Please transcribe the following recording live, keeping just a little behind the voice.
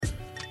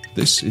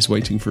This is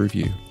Waiting for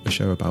Review, a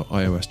show about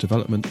iOS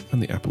development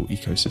and the Apple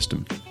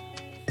ecosystem.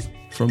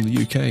 From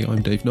the UK,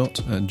 I'm Dave Knott,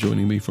 and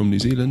joining me from New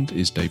Zealand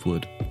is Dave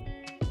Wood.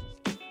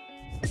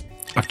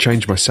 I've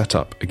changed my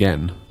setup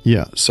again.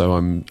 Yeah. So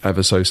I'm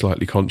ever so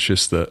slightly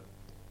conscious that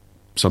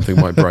something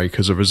might break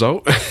as a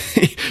result.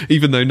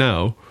 Even though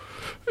now,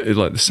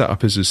 the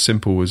setup is as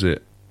simple as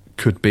it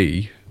could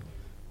be.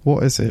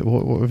 What is it?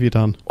 What have you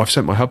done? I've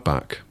sent my hub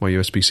back, my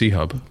USB-C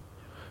hub.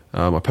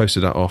 I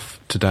posted that off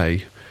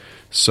today.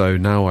 So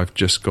now I've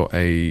just got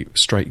a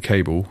straight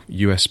cable,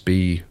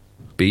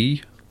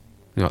 USB-B,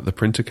 like the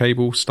printer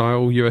cable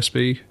style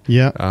USB.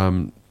 Yeah.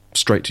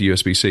 Straight to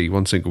USB-C,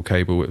 one single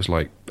cable. It was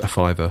like a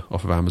 $5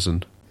 off of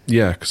Amazon.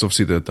 Yeah, because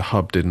obviously the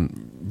hub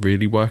didn't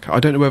really work. I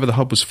don't know whether the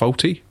hub was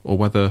faulty or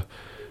whether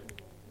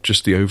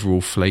just the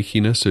overall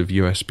flakiness of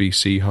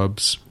USB-C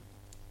hubs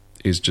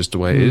is just the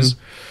way it is.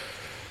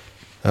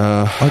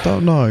 I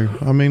don't know.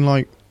 I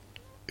mean,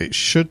 it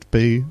shouldn't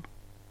be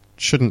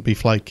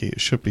flaky. It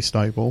should be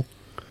stable.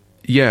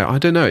 Yeah, I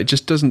don't know. It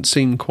just doesn't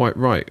seem quite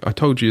right. I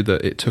told you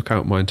that it took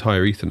out my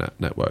entire Ethernet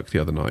network the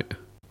other night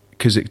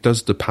because it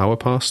does the power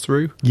pass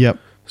through. Yep.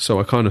 So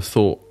I kind of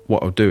thought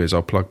what I'll do is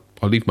I'll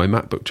leave my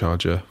MacBook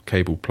charger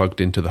cable plugged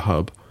into the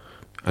hub,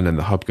 and then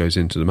the hub goes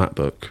into the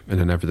MacBook,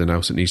 and then everything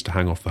else that needs to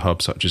hang off the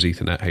hub, such as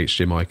Ethernet,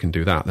 HDMI, can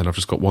do that. Then I've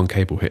just got one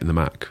cable hitting the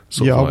Mac.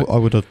 I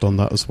would have done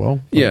that as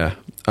well. Yeah.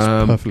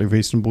 Perfectly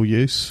reasonable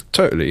use.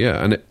 Totally,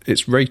 yeah. And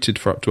it's rated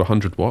for up to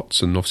 100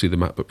 watts, and obviously the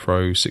MacBook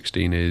Pro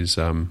 16 is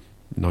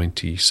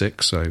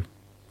 96, so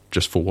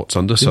just 4 watts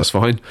under, so that's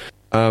fine.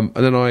 And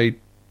then I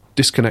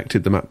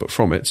disconnected the MacBook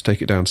from it to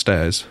take it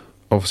downstairs,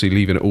 obviously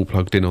leaving it all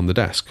plugged in on the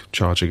desk,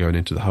 charger going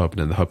into the hub, and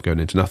then the hub going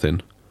into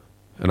nothing.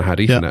 And I had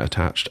Ethernet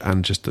attached,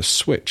 and just the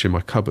switch in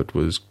my cupboard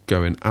was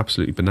going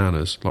absolutely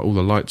bananas. Like all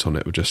the lights on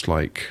it were just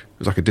it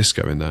was like a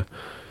disco in there.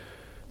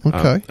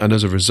 Okay. And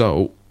as a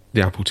result,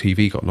 the Apple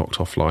TV got knocked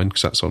offline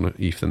because that's on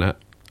Ethernet.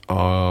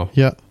 Our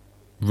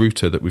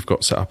router that we've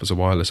got set up as a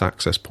wireless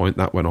access point,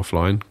 that went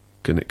offline,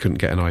 and it couldn't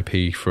get an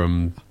IP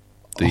from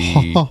the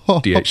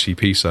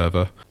DHCP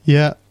server.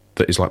 Yeah.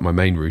 That is like my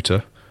main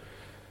router.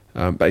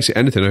 Basically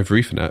anything over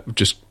Ethernet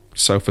just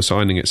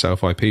self-assigning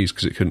itself IPs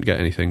because it couldn't get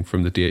anything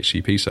from the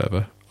DHCP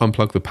server.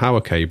 Unplug the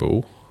power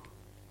cable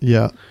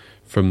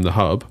from the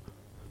hub.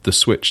 The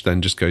switch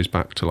then just goes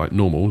back to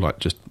normal,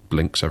 just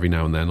blinks every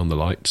now and then on the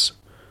lights.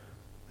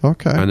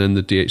 Okay. And then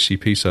the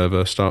DHCP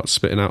server starts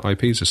spitting out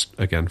IPs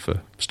again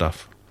for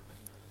stuff.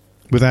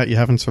 Without you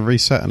having to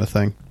reset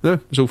anything? No,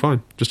 it's all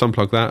fine. Just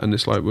unplug that and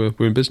it's like we're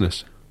in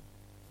business.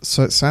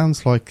 So it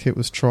sounds like it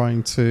was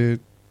trying to...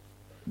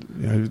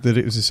 that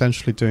it was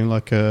essentially doing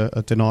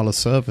a denial of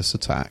service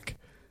attack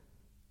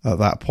at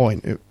that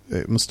point.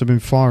 It must have been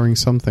firing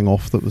something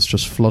off that was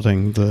just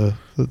flooding the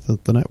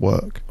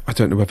network. I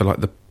don't know whether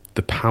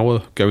the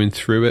power going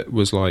through it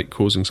was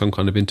causing some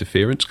kind of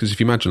interference, because if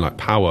you imagine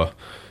power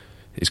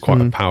is quite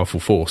a powerful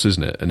force,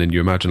 isn't it? And then you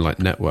imagine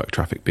network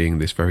traffic being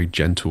this very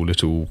gentle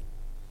little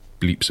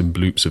bleeps and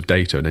bloops of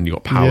data, and then you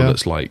got power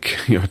that's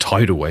a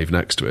tidal wave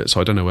next to it.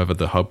 So I don't know whether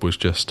the hub was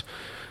just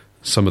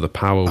some of the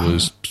power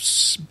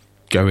was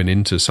going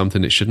into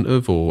something it shouldn't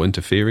have, or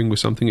interfering with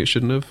something it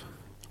shouldn't have.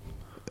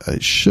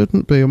 It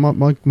shouldn't be.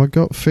 My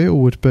gut feel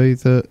would be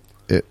that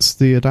it's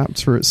the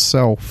adapter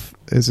itself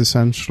is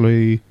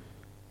essentially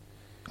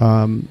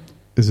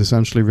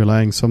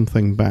relaying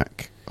something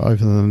back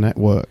over the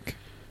network,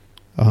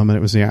 and it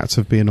was the act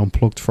of being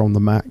unplugged from the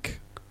Mac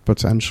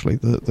potentially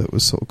that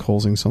was sort of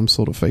causing some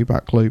sort of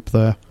feedback loop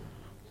there.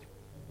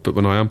 But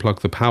when I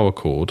unplugged the power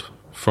cord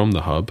from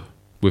the hub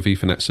with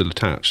Ethernet still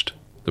attached,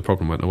 the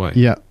problem went away.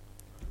 Yeah.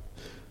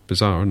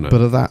 Bizarre, isn't it?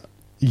 But at that,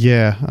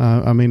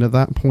 at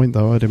that point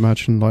though, I'd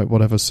imagine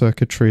whatever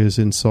circuitry is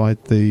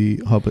inside the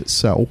hub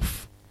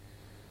itself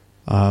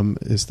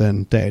is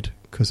then dead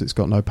because it's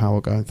got no power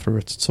going through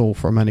it at all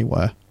from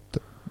anywhere.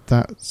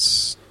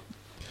 That's,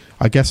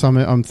 I guess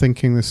I'm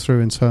thinking this through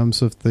in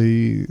terms of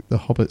the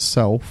hub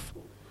itself.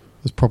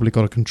 There's probably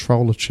got a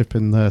controller chip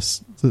in there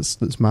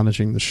that's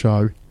managing the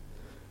show,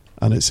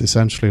 and it's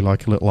essentially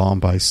like a little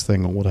ARM-based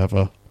thing or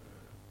whatever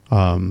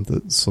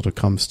that sort of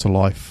comes to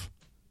life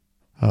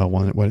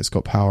when it's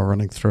got power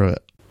running through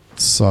it.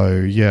 So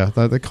yeah,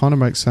 that kind of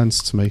makes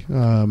sense to me.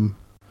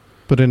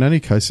 But in any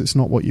case, it's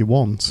not what you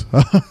want.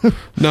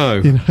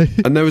 No.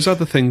 And there was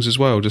other things as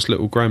well, just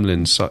little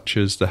gremlins, such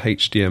as the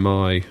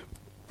HDMI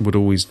would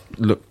always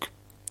look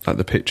at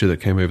the picture that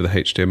came over the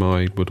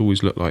HDMI, would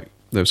always look like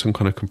there was some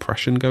kind of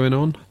compression going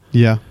on.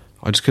 Yeah.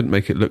 I just couldn't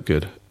make it look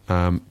good.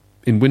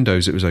 In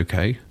Windows, it was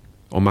okay.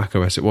 On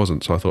macOS, it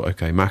wasn't. So I thought,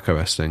 okay,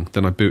 macOS thing.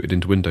 Then I booted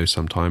into Windows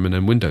sometime, and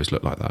then Windows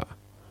looked like that.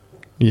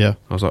 Yeah.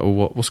 I was like, well,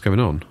 what's going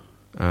on?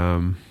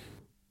 And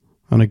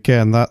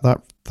again,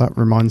 that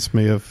reminds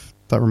me of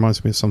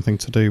something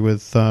to do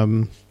with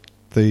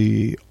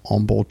the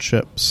onboard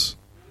chips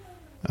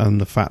and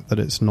the fact that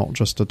it's not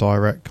just a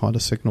direct kind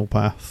of signal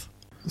path.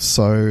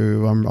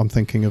 So I'm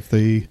thinking of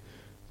the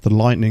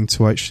Lightning to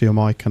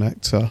HDMI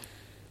connector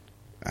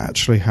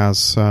actually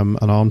has an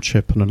ARM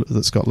chip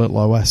that's got little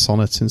OS on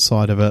it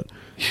inside of it,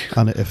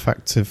 and it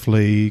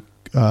effectively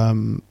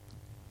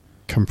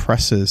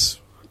compresses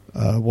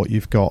what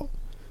you've got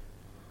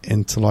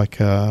into like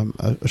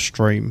a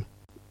stream,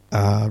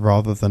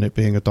 rather than it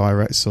being a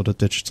direct sort of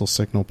digital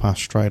signal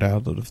passed straight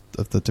out of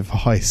the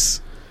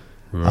device.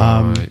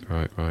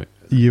 Right.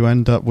 You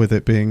end up with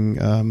it being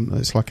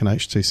it's like an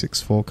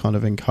H.264 kind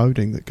of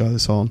encoding that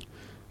goes on,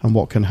 and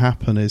what can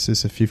happen is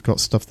if you've got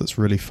stuff that's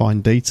really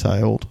fine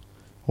detailed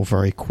or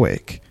very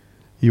quick,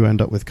 you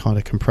end up with kind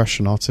of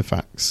compression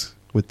artifacts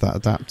with that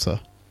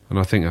adapter. And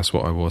I think that's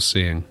what I was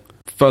seeing.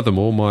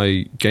 Furthermore,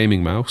 my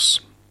gaming mouse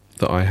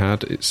that I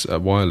had, it's a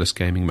wireless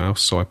gaming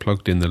mouse, so I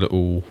plugged in the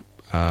little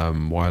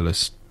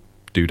wireless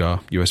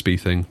doodah USB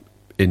thing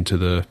into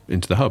the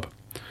hub.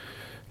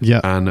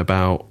 Yeah. And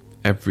about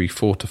every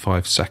 4 to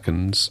 5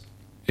 seconds,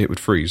 it would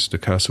freeze. The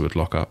cursor would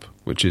lock up,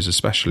 which is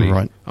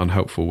especially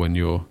unhelpful when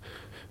you're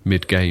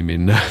mid-game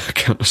in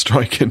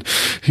Counter-Strike and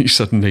you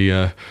suddenly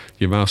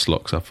your mouse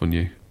locks up on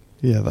you.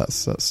 Yeah,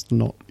 that's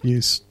not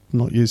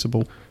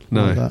usable.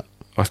 No, like that.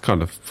 I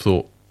kind of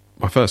thought,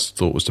 my first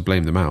thought was to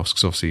blame the mouse,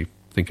 because obviously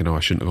thinking,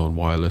 I shouldn't have gone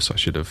wireless, I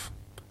should have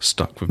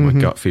stuck with my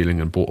gut feeling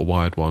and bought a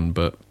wired one,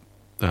 but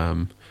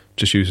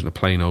just using a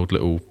plain old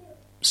little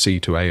C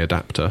to A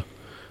adapter,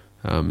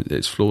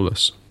 it's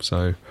flawless.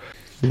 So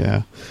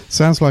yeah,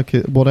 sounds like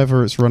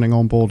whatever it's running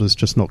on board is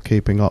just not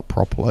keeping up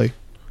properly.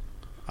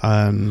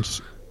 And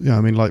I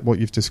mean, like what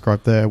you've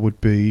described there would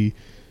be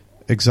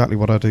exactly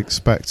what I'd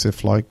expect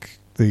if like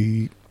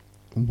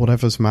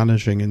whatever's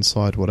managing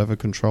inside, whatever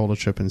controller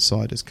chip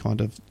inside is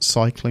kind of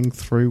cycling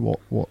through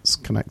what's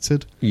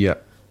connected. Yeah.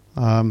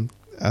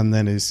 And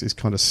then is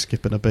kind of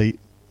skipping a beat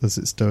as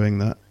it's doing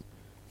that.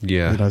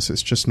 Yeah. So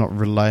it's just not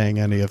relaying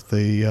any of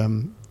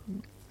the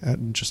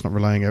just not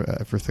relaying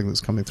everything that's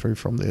coming through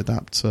from the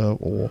adapter,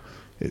 or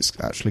it's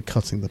actually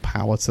cutting the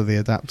power to the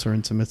adapter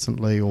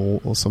intermittently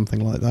or something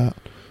like that.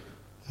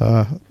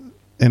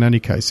 In any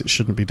case, it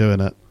shouldn't be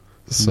doing it.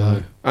 So.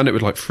 No. And it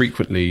would like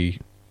frequently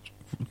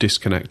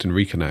disconnect and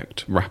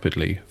reconnect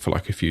rapidly for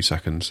like a few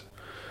seconds.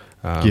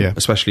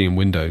 Especially in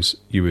Windows,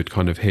 you would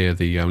kind of hear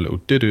the little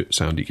did-it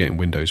sound you get in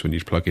Windows when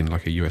you plug in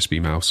like a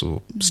USB mouse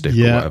or stick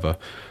or whatever.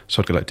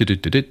 So I'd go like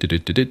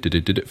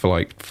did-it for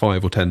like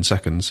 5 or 10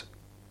 seconds.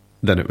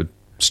 Then it would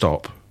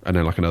stop, and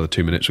then like another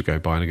 2 minutes would go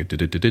by, and I go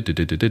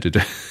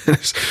did-it.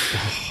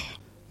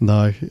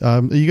 No.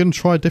 Are you going to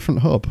try a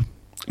different hub?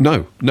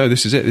 No,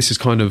 this is it. This is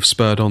kind of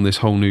spurred on this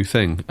whole new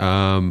thing.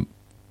 I'm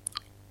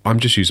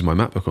just using my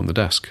MacBook on the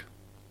desk.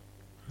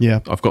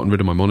 Yeah. I've gotten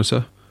rid of my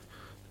monitor.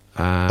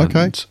 And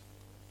okay.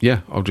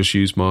 Yeah, I'll just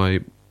use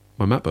my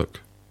MacBook.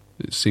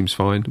 It seems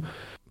fine.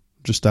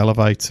 Just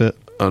elevate it.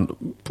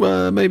 And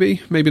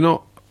maybe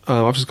not.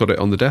 I've just got it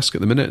on the desk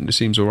at the minute, and it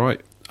seems all right.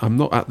 I'm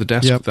not at the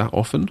desk that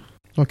often.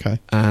 Okay.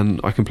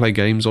 And I can play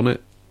games on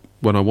it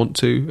when I want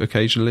to,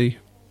 occasionally,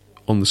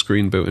 on the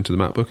screen built into the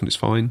MacBook, and it's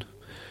fine.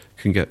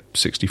 Can get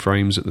 60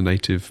 frames at the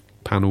native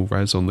panel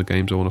res on the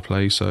games I want to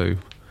play, so...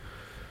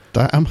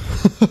 Damn.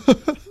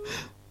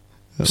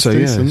 That's so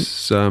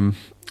decent. yeah,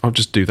 I'll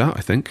just do that,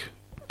 I think.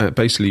 It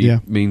basically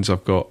means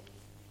I've got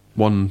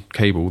one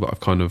cable that I've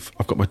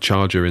got my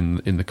charger in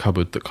the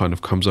cupboard that kind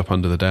of comes up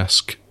under the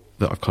desk,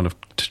 that I've kind of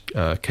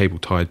cable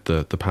tied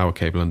the power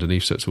cable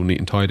underneath, so it's all neat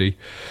and tidy.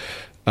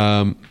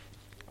 I've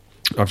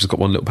just got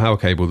one little power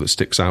cable that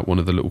sticks out one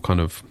of the little kind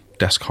of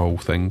desk hole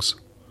things.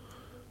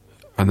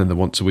 And then the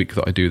once a week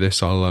that I do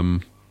this, I'll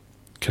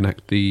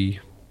connect the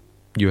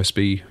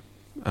USB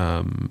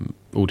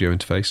audio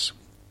interface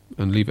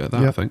and leave it at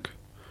that, I think.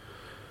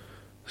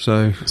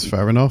 So that's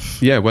fair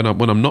enough. Yeah, when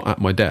I'm not at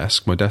my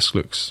desk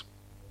looks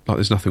like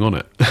there's nothing on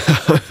it.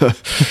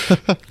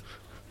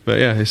 But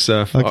yeah, it's.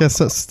 I guess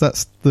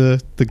that's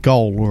the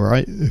goal,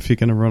 right? If you're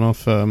going to run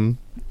off a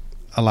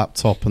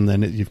laptop and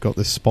then you've got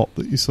this spot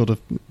that you sort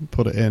of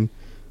put it in.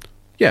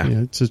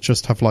 Yeah, to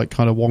just have like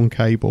kind of one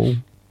cable.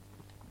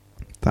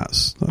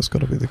 That's got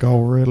to be the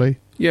goal, really.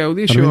 Yeah, well,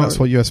 the issue. that's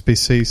what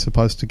USB-C is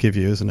supposed to give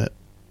you, isn't it?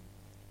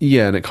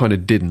 Yeah, and it kind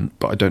of didn't,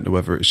 but I don't know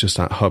whether it's just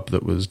that hub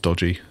that was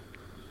dodgy.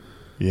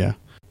 Yeah,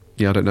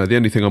 I don't know. The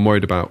only thing I'm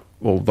worried about,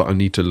 or that I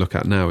need to look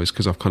at now, is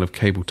because I've kind of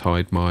cable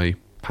tied my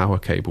power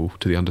cable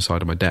to the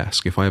underside of my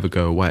desk. If I ever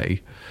go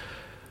away,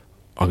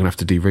 I'm going to have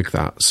to de-rig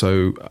that.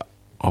 So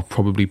I'll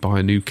probably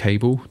buy a new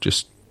cable,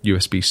 just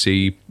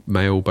USB-C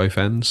male both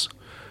ends.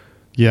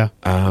 Yeah.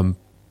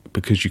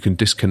 Because you can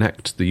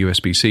disconnect the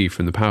USB-C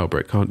from the power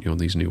brick, can't you, on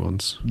these new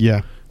ones?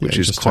 Yeah. Which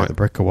is just quite take the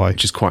brick away.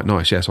 Which is quite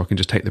nice, yeah. So I can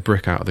just take the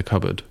brick out of the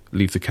cupboard,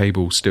 leave the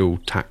cable still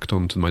tacked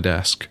onto my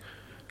desk,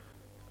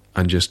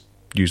 and just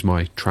use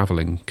my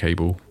travelling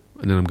cable,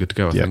 and then I'm good to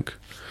go, I think.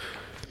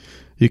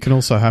 You can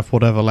also have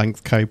whatever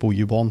length cable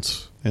you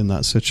want in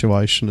that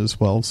situation as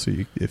well, so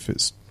if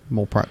it's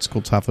more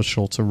practical to have a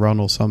shorter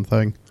run or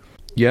something.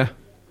 Yeah.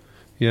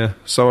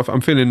 So I'm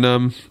feeling...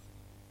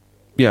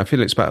 I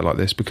feel it's better like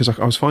this, because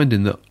I was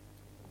finding that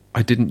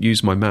I didn't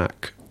use my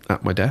Mac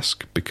at my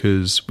desk,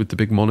 because with the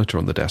big monitor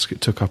on the desk,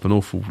 it took up an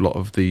awful lot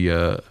of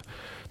the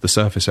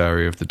surface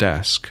area of the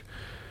desk,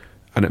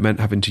 and it meant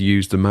having to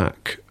use the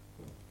Mac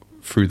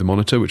through the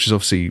monitor, which is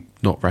obviously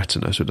not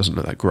Retina, so it doesn't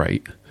look that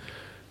great.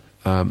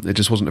 It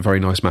just wasn't a very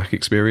nice Mac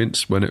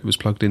experience when it was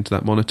plugged into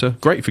that monitor.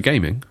 Great for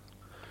gaming,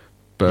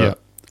 but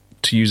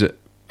to use it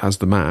as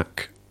the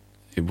Mac,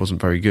 it wasn't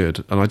very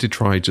good. And I did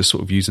try just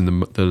sort of using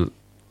the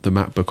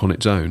MacBook on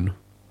its own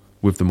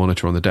with the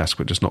monitor on the desk,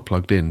 but just not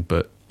plugged in.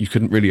 But you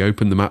couldn't really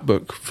open the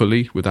MacBook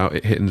fully without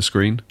it hitting the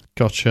screen.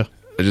 Gotcha.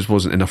 There just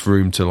wasn't enough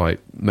room to like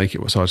make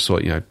it. So I just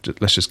thought,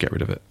 let's just get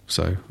rid of it.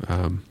 So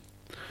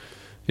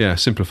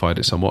simplified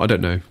it somewhat. I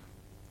don't know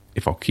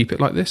if I'll keep it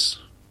like this.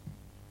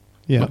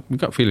 Yeah, my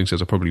gut feeling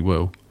says I probably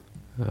will.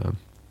 But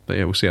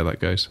yeah, we'll see how that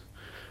goes.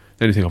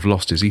 The only thing I've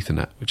lost is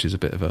Ethernet, which is a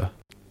bit of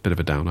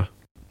a downer.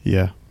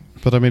 Yeah,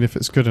 but I mean, if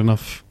it's good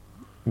enough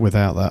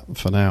without that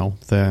for now,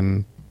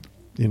 then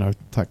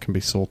that can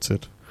be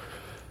sorted.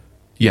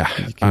 Yeah,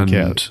 you can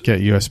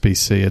get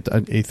USB-C an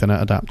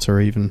Ethernet adapter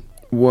even.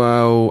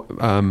 Well,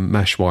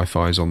 mesh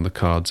Wi-Fi is on the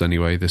cards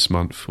anyway this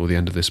month or the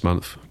end of this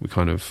month.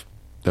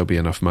 There'll be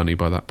enough money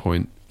by that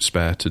point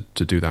spare to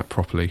do that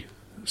properly.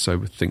 So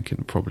we're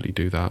thinking probably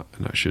do that,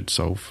 and that should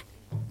solve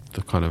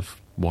the kind of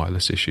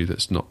wireless issue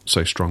that's not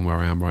so strong where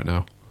I am right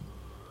now.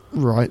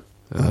 Right,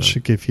 that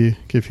should give you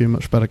a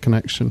much better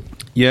connection.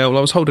 Yeah, well,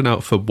 I was holding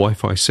out for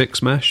Wi-Fi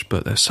 6 mesh,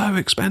 but they're so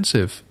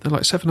expensive. They're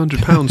like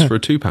 £700 for a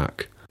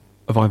 2-pack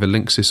of either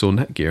Linksys or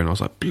Netgear, and I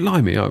was like,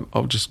 blimey,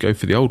 I'll just go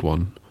for the old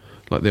one,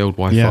 like the old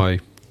Wi-Fi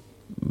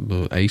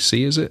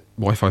AC, is it?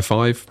 Wi-Fi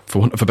 5, for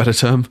want of a better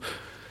term.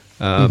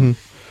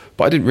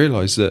 But I didn't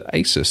realise that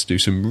Asus do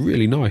some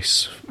really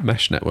nice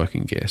mesh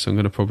networking gear, so I'm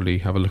going to probably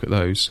have a look at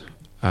those.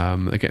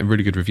 They're getting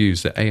really good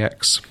reviews. The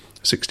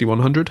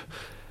AX6100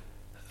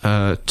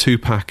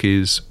 2-pack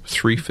is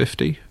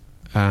 $350,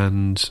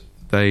 and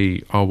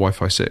they are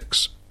Wi-Fi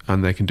 6,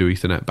 and they can do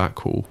Ethernet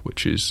backhaul,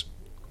 which is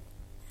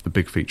the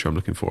big feature I'm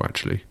looking for,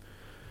 actually.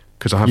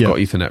 Because I have got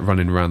Ethernet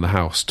running around the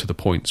house to the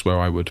points where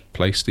I would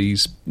place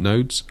these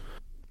nodes.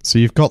 So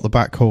you've got the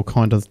backhaul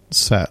kind of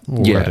set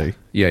already?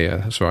 Yeah,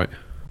 that's right.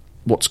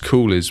 What's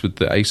cool is with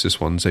the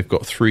Asus ones, they've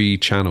got 3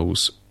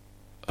 channels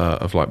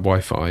of like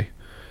Wi-Fi,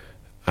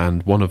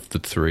 and one of the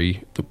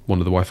 3, one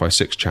of the Wi-Fi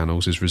 6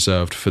 channels is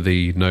reserved for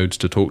the nodes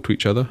to talk to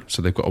each other.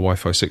 So they've got a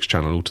Wi-Fi 6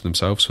 channel all to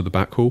themselves for the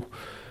backhaul.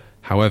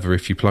 However,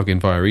 if you plug in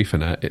via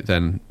Ethernet, it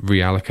then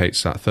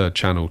reallocates that 3rd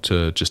channel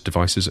to just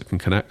devices that can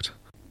connect.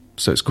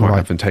 So it's quite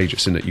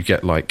advantageous in that you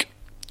get like,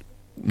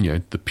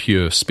 the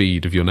pure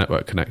speed of your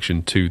network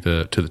connection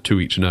to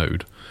each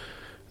node,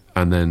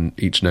 and then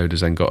each node has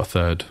then got a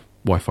 3rd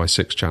Wi-Fi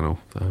 6 channel.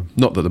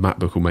 Not that the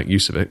MacBook will make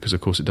use of it, because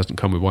of course it doesn't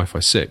come with Wi-Fi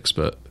 6,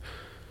 but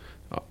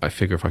I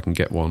figure if I can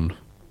get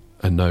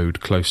a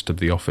node close to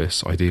the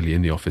office, ideally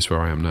in the office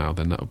where I am now,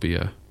 then that would be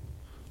a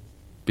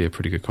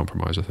pretty good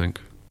compromise, I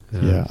think.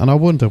 Yeah, and I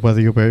wonder whether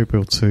you'll be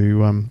able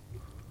to,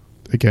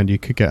 again, you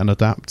could get an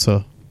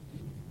adapter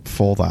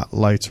for that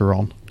later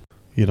on,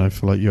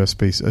 for like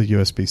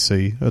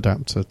USB-C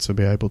adapter to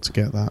be able to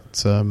get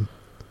that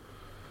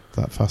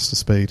faster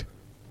speed.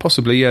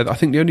 Possibly, yeah. I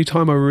think the only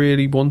time I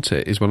really want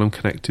it is when I'm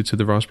connected to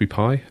the Raspberry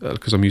Pi,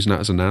 because I'm using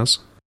that as a NAS.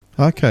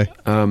 Okay.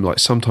 Like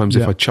sometimes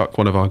if I chuck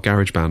one of our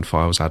GarageBand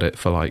files at it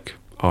for like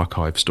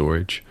archive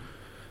storage,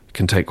 it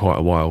can take quite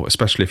a while,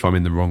 especially if I'm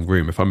in the wrong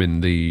room. If I'm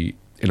in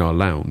our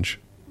lounge,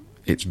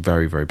 it's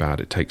very, very bad.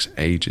 It takes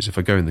ages. If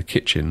I go in the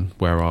kitchen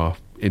where our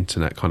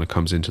internet kind of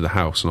comes into the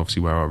house, and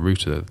obviously where our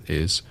router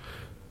is,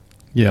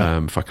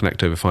 if I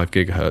connect over 5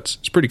 gigahertz,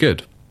 it's pretty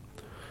good.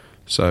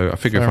 So I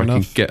figure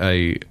can get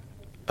a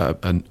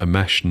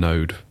mesh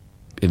node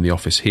in the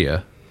office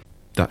here,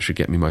 that should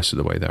get me most of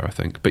the way there, I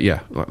think. But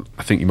yeah,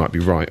 I think you might be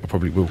right. I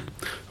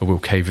will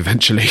cave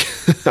eventually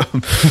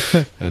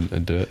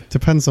and do it.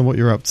 Depends on what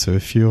you're up to.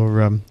 If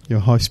you're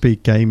high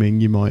speed gaming,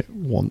 you might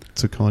want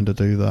to kind of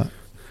do that.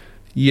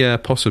 Yeah,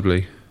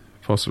 possibly.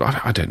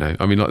 I don't know.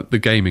 I mean, like the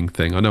gaming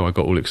thing, I know I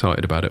got all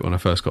excited about it when I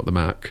first got the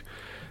Mac,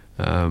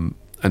 and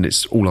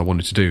it's all I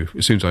wanted to do.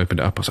 As soon as I opened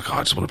it up, I was like,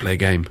 I just want to play a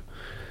game.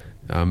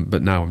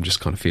 But now I'm just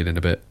kind of feeling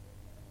a bit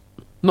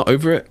not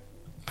over it.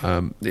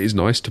 It is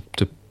nice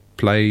to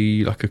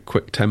play like a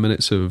quick 10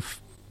 minutes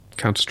of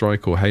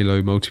Counter-Strike or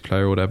Halo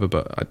multiplayer or whatever,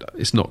 but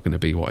it's not going to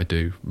be what I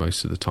do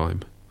most of the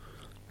time.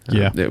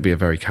 It'll be a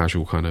very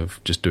casual kind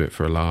of just do it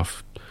for a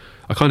laugh.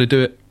 I kind of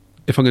do it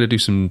if I'm going to do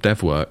some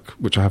dev work,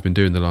 which I have been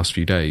doing the last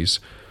few days.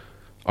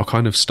 I'll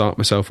kind of start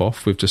myself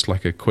off with just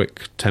like a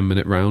quick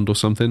 10-minute round or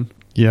something.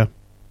 Yeah.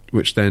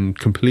 Which then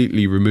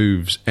completely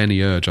removes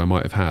any urge I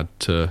might have had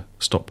to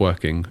stop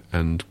working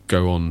and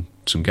go on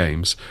some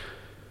games.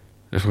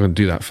 If I'm going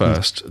to do that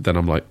first, then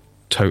I'm like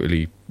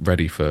totally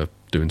ready for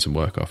doing some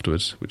work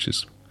afterwards, which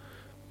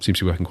seems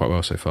to be working quite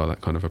well so far, that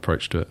kind of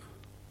approach to it.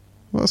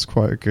 Well, that's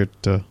quite a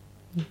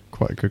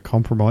good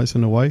compromise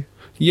in a way.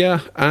 Yeah,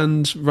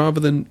 and rather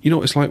than,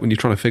 what it's like when you're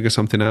trying to figure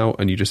something out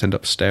and you just end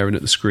up staring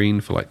at the screen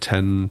for like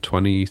 10,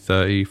 20,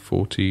 30,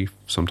 40,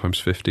 sometimes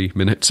 50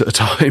 minutes at a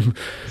time.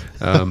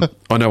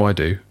 I know I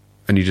do.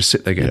 And you just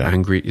sit there getting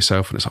angry at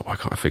yourself, and it's like, why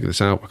can't I figure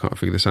this out? Why can't I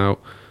figure this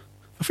out?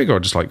 I figure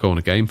I'll just like go on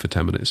a game for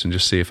 10 minutes and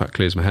just see if that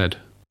clears my head.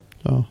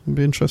 Oh, it'd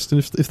be interesting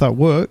if that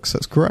works.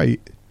 That's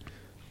great.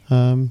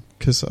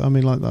 Because I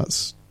mean, like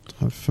that's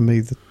for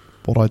me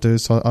what I do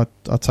is I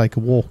take a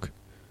walk.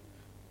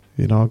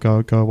 You know, I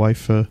go away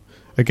for,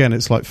 again,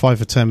 it's like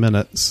 5 or 10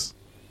 minutes,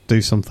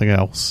 do something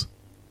else,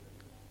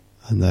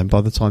 and then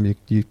by the time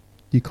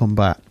you come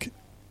back,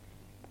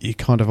 you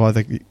kind of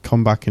either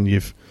come back and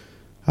you've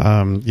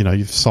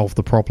you've solved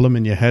the problem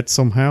in your head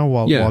somehow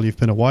while you've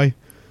been away,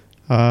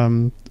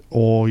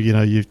 or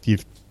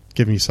you've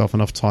given yourself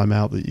enough time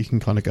out that you can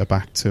kind of go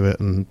back to it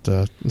and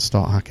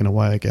start hacking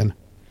away again.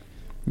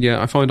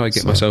 Yeah, I find I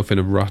get myself in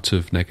a rut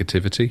of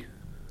negativity.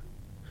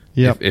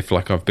 Yeah, if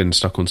like I've been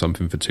stuck on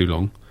something for too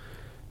long,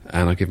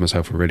 and I give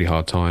myself a really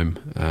hard time,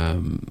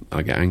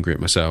 I get angry at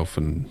myself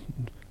and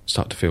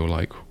start to feel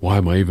like, why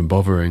am I even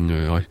bothering?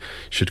 I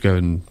should go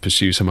and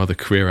pursue some other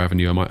career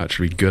avenue I might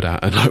actually be good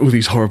at, and like all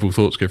these horrible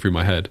thoughts go through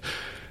my head.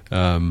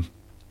 So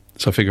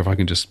I figure if I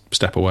can just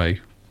step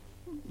away,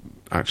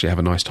 actually have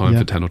a nice time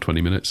for 10 or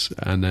 20 minutes,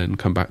 and then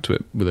come back to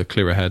it with a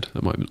clearer head,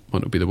 that might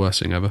not be the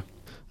worst thing ever.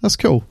 That's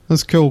cool.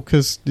 That's cool,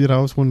 because I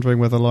was wondering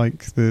whether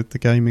like the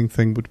gaming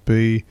thing would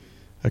be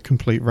a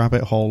complete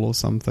rabbit hole or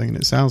something, and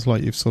it sounds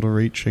like you're sort of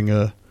reaching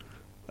a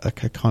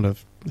kind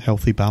of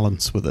healthy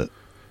balance with it.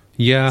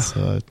 Yeah.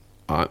 So,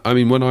 I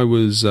mean, when I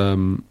was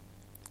in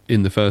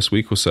the first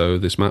week or so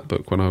of this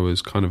MacBook, when I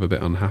was kind of a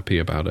bit unhappy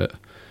about it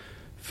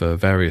for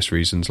various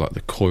reasons, like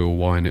the coil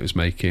whine it was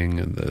making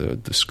and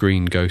the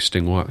screen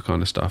ghosting, all that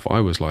kind of stuff,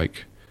 I was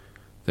like,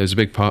 there's a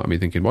big part of me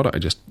thinking, why don't I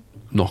just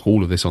knock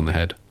all of this on the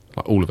head,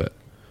 like all of it,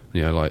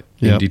 like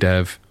indie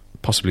dev,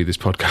 possibly this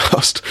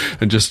podcast,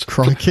 and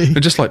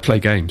just like play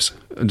games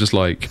and just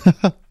like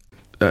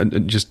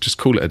and just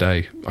call it a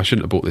day. I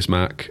shouldn't have bought this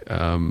Mac.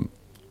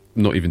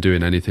 Not even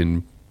doing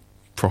anything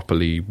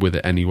properly with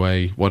it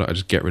anyway. Why don't I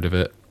just get rid of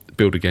it,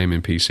 build a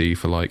gaming PC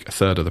for like a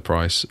third of the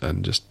price,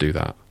 and just do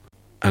that?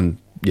 And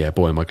yeah,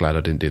 boy, am I glad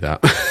I didn't do that.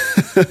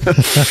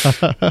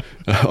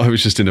 I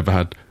was just in a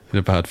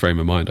bad frame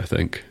of mind, I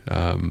think.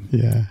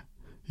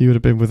 You would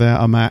have been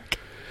without a Mac.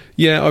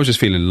 Yeah, I was just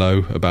feeling low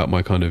about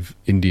my kind of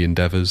indie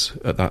endeavours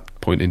at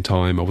that point in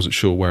time. I wasn't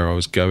sure where I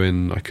was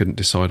going. I couldn't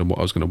decide on what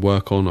I was going to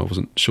work on. I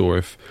wasn't sure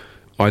if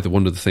either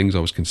one of the things I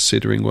was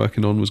considering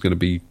working on was going to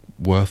be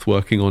worth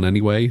working on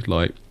anyway.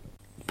 Like,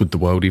 would the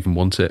world even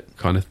want it?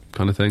 Kind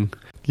of thing.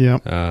 Yeah.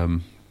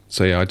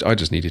 So yeah, I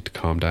just needed to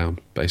calm down,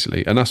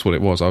 basically, and that's what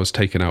it was. I was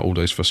taking out all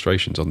those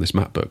frustrations on this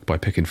MacBook by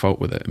picking fault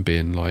with it and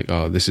being like,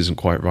 "Oh, this isn't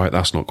quite right.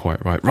 That's not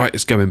quite right. Right,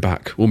 it's going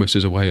back." Almost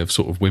as a way of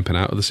sort of wimping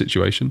out of the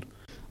situation.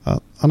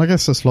 And I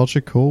guess that's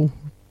logical,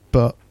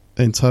 but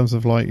in terms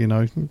of like,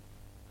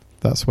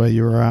 that's where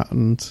you were at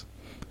and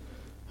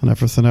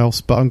everything else.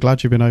 But I'm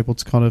glad you've been able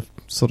to kind of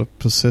sort of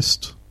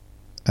persist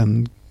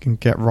and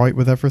get right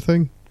with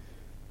everything,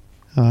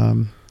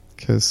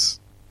 because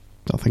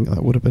I think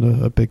that would have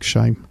been a big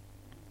shame.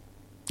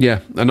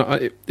 Yeah,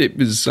 and it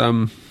was.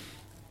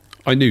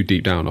 I knew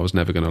deep down I was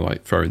never going to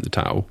like throw in the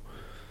towel,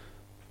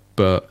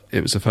 but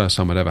it was the first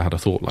time I'd ever had a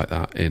thought like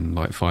that in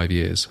like 5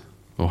 years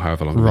or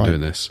however long I've been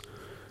doing this.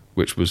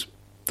 Which was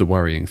the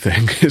worrying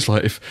thing. It's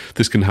like, if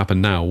this can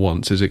happen now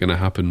once, is it going to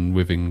happen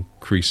with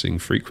increasing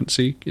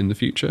frequency in the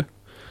future?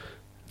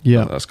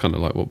 Yeah. That's kind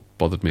of like what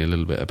bothered me a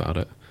little bit about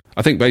it.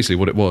 I think basically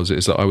what it was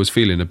is that I was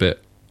feeling a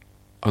bit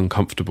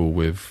uncomfortable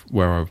with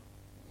or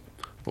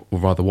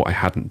rather what I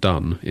hadn't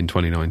done in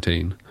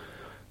 2019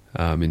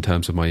 in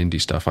terms of my indie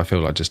stuff. I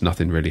feel like just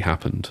nothing really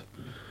happened.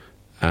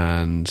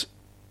 And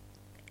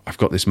I've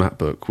got this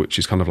MacBook, which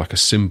is kind of like a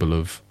symbol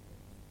of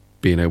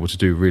being able to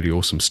do really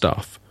awesome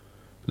stuff.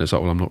 And it's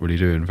like, well, I'm not really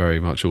doing very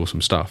much awesome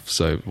stuff,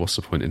 so what's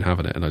the point in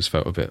having it? And I just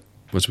felt a bit,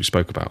 as we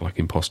spoke about, like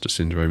imposter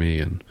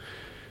syndrome-y and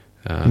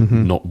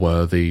not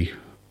worthy,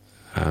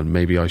 and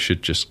maybe I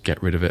should just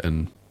get rid of it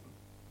and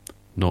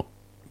not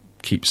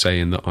keep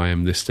saying that I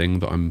am this thing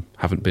that I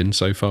haven't been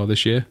so far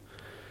this year.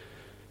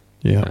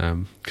 Yeah.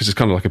 Because it's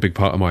kind of like a big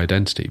part of my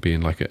identity,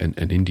 being like an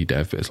indie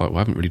dev. It's like, well,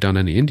 I haven't really done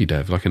any indie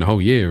dev like in a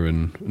whole year,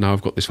 and now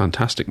I've got this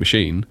fantastic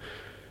machine.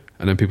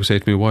 And then people say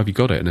to me, why have you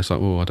got it? And it's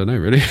like, well, I don't know,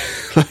 really.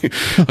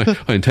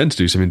 I intend to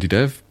do some indie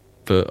dev,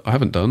 but I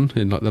haven't done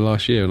in like the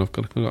last year, and I've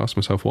got to ask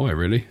myself why,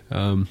 really.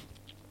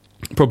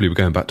 Probably we're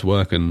going back to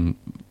work and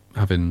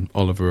having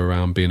Oliver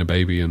around, being a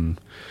baby, and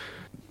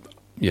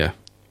yeah.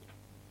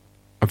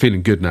 I'm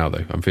feeling good now,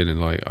 though. I'm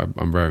feeling like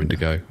I'm raring to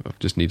go. I've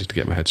just needed to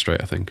get my head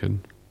straight, I think, and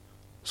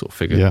sort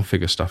of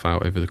figure stuff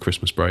out over the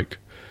Christmas break.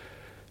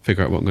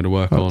 Figure out what I'm going to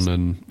work on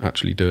and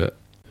actually do it.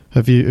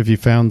 Have you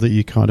found that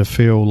you kind of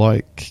feel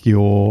like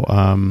you're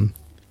a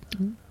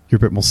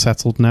bit more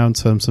settled now in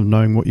terms of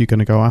knowing what you're going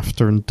to go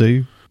after and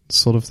do,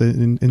 sort of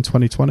in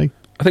 2020?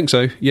 I think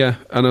so, yeah.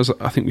 And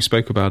I think we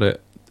spoke about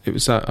it. It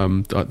was that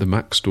the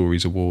Mac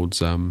Stories Awards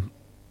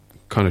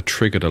kind of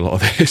triggered a lot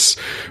of this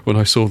when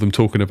I saw them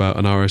talking about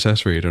an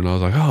RSS reader, and I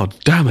was like, oh,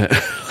 damn it.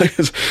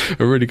 It's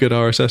a really good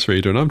RSS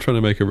reader, and I'm trying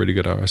to make a really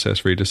good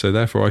RSS reader, so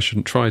therefore I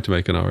shouldn't try to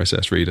make an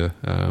RSS reader.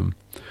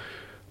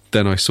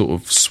 Then I sort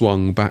of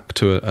swung back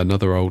to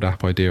another old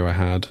app idea I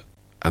had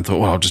and thought,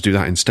 well, I'll just do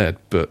that instead.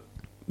 But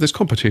there's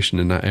competition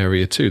in that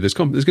area too. There's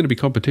going to be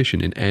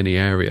competition in any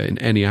area, in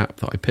any app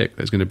that I pick.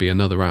 There's going to be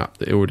another app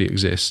that already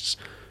exists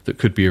that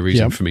could be a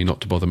reason for me not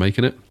to bother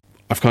making it.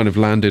 I've kind of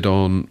landed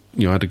on,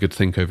 I had a good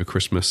think over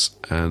Christmas,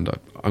 and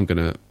I'm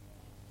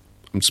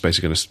just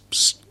basically going to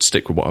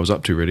stick with what I was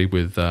up to, really,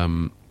 with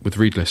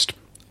Readlist.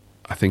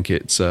 I think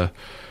it's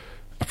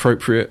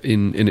appropriate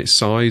in its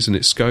size and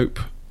its scope,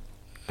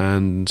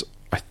 and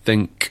I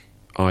think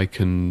I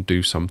can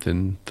do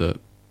something that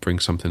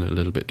brings something a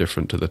little bit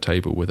different to the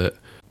table with it.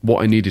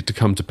 What I needed to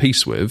come to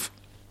peace with,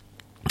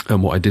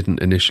 and what I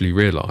didn't initially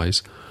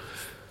realise,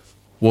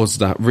 was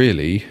that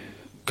really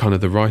kind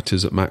of the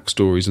writers at Mac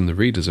Stories and the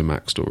readers of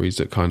Mac Stories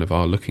that kind of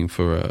are looking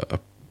for a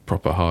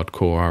proper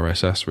hardcore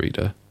RSS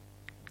reader,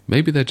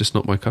 maybe they're just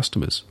not my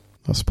customers.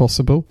 That's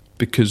possible.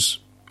 Because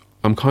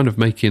I'm kind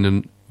of I'm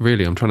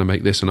trying to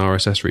make this an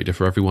RSS reader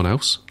for everyone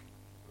else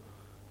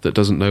that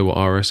doesn't know what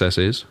RSS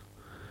is.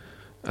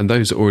 And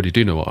those that already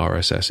do know what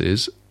RSS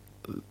is,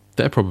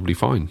 they're probably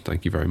fine,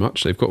 thank you very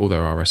much. They've got all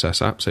their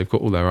RSS apps, they've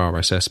got all their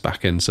RSS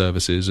back-end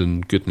services,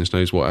 and goodness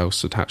knows what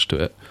else attached to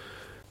it.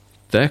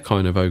 They're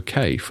kind of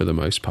okay for the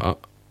most part.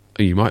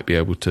 You might be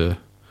able to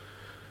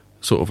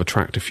sort of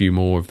attract a few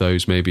more of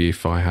those. Maybe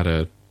if I had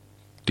a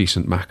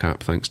decent Mac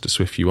app thanks to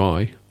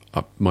SwiftUI,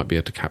 I might be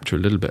able to capture a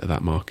little bit of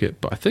that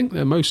market, but I think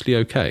they're mostly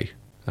okay.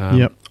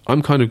 Yep.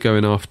 I'm kind of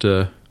going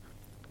after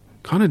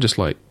kind of just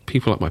like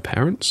people like my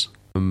parents.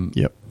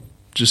 Yep.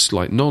 Just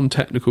like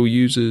non-technical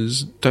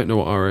users, don't know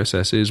what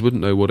RSS is,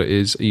 wouldn't know what it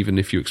is even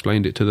if you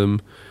explained it to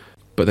them,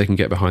 but they can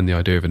get behind the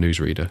idea of a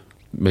newsreader.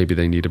 Maybe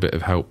they need a bit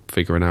of help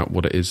figuring out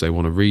what it is they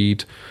want to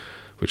read,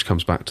 which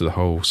comes back to the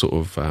whole sort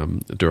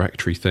of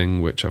directory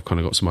thing, which I've kind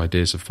of got some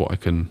ideas of what I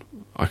can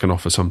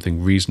offer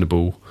something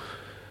reasonable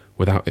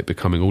without it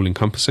becoming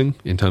all-encompassing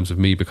in terms of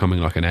me becoming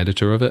like an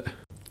editor of it.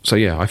 So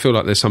yeah, I feel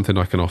like there's something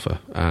I can offer,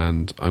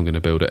 and I'm going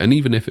to build it. And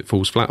even if it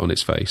falls flat on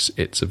its face,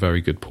 it's a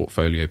very good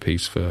portfolio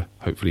piece for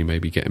hopefully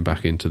maybe getting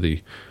back into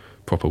the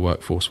proper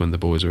workforce when the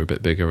boys are a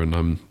bit bigger and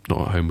I'm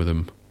not at home with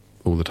them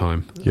all the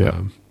time.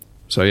 Yeah.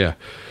 So yeah,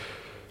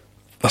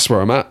 that's where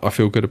I'm at. I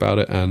feel good about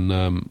it,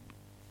 and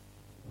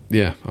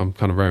yeah, I'm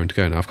kind of raring to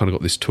go now. I've kind of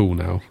got this tool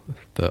now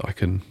that I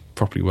can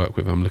properly work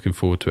with. I'm looking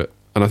forward to it.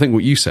 And I think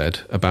what you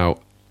said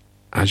about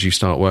as you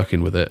start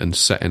working with it and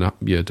setting up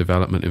your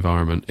development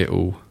environment,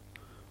 it'll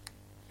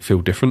feel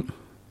different.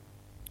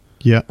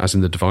 Yeah. As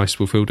in the device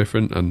will feel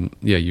different. And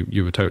yeah,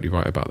 you were totally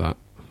right about that.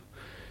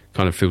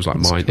 Kind of feels like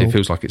That's mine. cool. It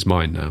feels like it's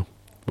mine now.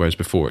 Whereas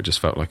before it just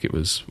felt like it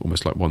was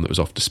almost like one that was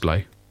off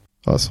display.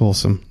 That's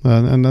awesome.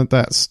 And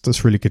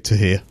that's really good to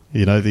hear.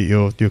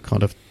 That you're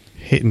kind of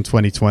hitting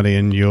 2020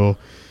 and you're,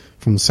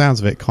 from the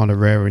sounds of it, kind of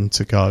raring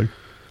to go.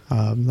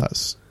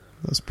 That's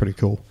pretty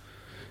cool.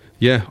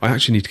 Yeah, I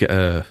actually need to get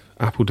a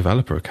Apple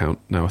developer account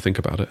now I think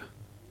about it.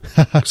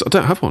 Because I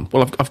don't have one.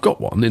 Well, I've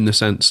got one in the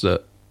sense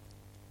that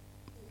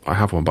I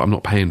have one, but I'm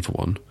not paying for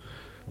one.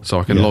 So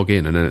I can log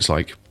in and then it's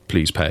like,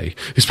 please pay.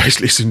 It's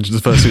basically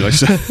the first thing I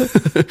say.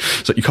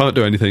 It's like, you can't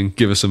do anything,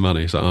 give us some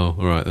money. It's like, oh,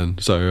 all right then.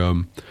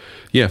 So,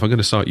 yeah, if I'm going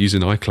to start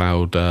using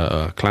iCloud,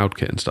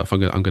 CloudKit and stuff, I'm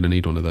going to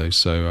need one of those.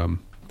 So,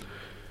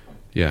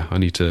 yeah, I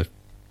need to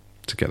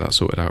get that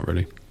sorted out,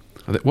 really.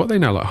 What are they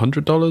now, like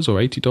 $100 or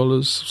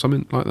 $80,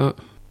 something like that?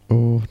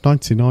 Or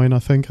 $99, I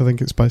think. I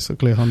think it's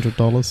basically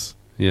 $100.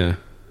 Yeah.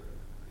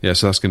 Yeah,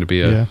 so that's going to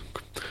be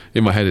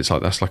in my head, it's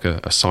like that's like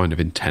a sign of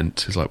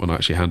intent. It's like when I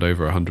actually hand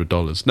over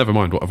 $100. Never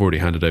mind what I've already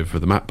handed over for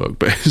the MacBook,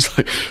 but it's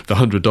like the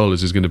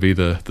 $100 is going to be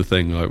the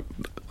thing.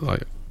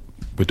 Like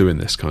we're doing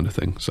this kind of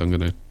thing. So I'm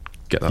going to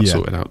get that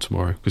sorted out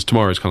tomorrow, because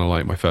tomorrow is kind of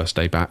like my first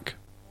day back.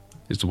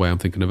 Is the way I'm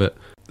thinking of it.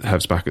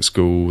 Hev's back at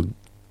school,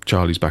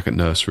 Charlie's back at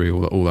nursery,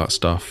 all that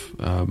stuff.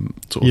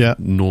 Sort of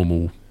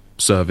normal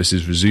service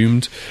is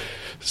resumed.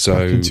 So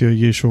back into your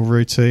usual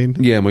routine.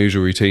 Yeah, my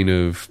usual routine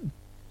of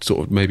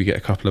sort of maybe get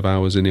a couple of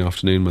hours in the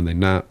afternoon when they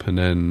nap, and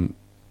then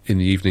in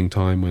the evening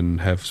time when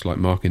Hev's like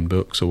marking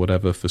books or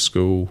whatever for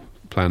school,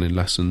 planning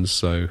lessons.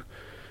 So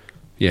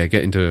yeah,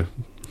 get into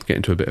a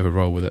bit of a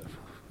roll with it.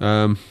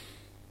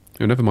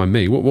 Never mind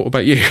me. What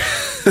about you?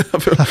 I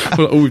feel like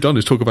all we've done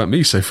is talk about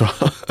me so far.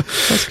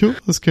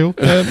 That's cool.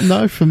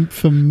 No,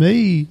 for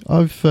me,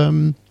 I've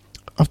done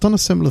a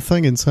similar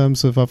thing in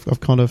terms of I've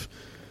kind of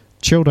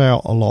chilled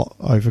out a lot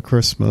over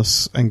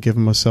Christmas and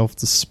given myself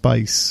the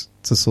space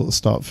to sort of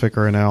start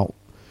figuring out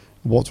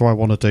what do I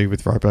want to do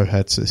with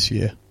RoboHeads this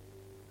year.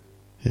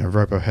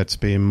 RoboHeads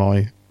being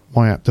my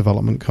app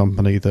development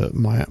company that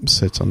my apps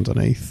sit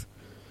underneath.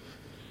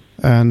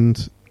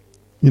 And,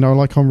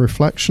 like on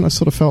reflection, I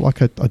sort of felt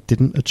like I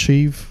didn't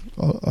achieve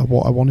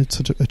what I wanted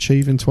to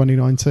achieve in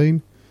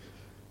 2019.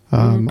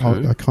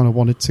 Okay. I kind of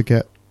wanted to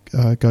get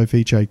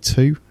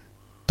GoVJ2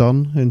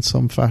 done in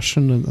some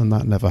fashion, and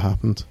that never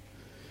happened.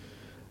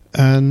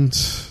 And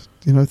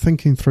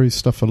thinking through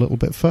stuff a little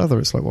bit further,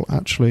 it's like, well,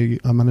 actually,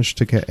 I managed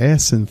to get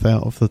AirSynth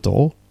out of the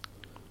door,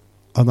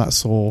 and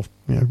that's all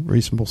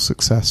reasonable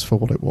success for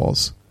what it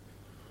was.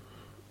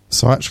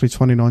 So actually,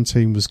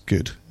 2019 was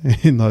good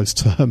in those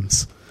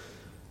terms.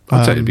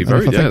 I'd say it'd be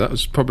that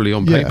was probably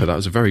on paper. That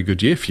was a very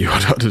good year for you,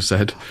 I'd have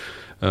said.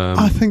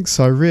 I think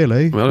so,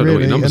 really. I don't know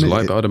what your numbers are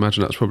like, but I'd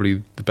imagine that's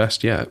probably the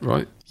best yet,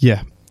 right?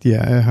 Yeah,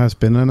 it has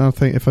been. And I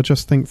think if I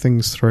just think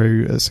things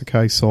through, it's a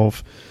case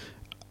of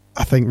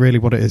I think really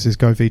what it is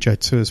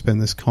GoVJ2 has been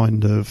this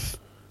kind of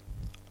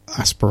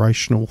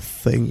aspirational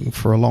thing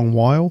for a long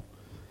while,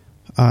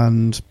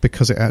 and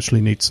because it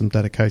actually needs some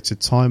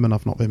dedicated time and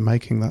I've not been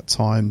making that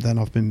time, then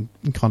I've been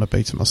kind of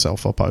beating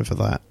myself up over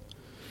that.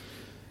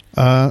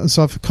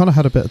 So I've kind of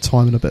had a bit of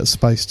time and a bit of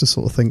space to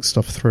sort of think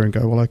stuff through and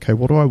go, well, okay,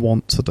 what do I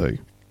want to do?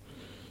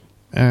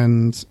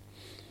 And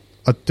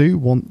I do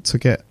want to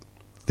get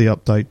the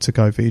update to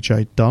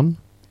GoVJ done,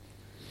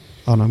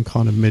 and I'm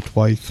kind of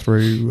midway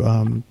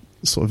through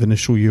sort of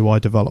initial UI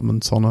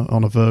development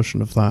on a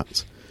version of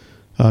that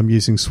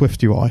using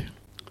SwiftUI.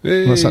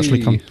 Hey. And that's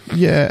actually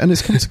and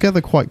it's come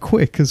together quite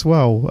quick as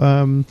well.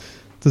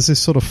 There's this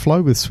sort of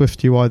flow with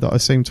SwiftUI that I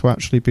seem to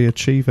actually be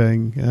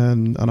achieving,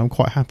 and I'm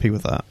quite happy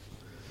with that.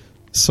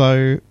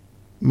 So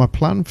my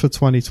plan for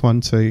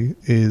 2020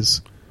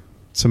 is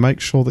to make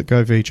sure that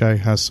GoVJ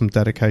has some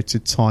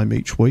dedicated time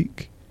each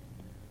week,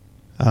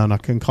 and I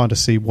can kind of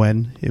see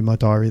when in my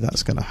diary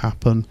that's going to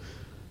happen.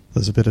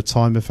 There's a bit of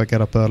time if I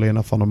get up early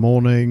enough on a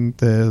morning.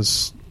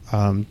 There's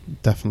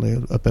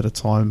definitely a bit of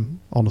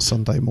time on a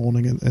Sunday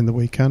morning in the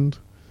weekend.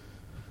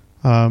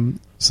 So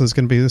there's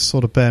going to be this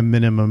sort of bare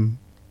minimum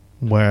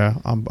where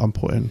I'm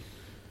putting,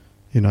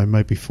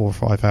 maybe 4 or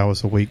 5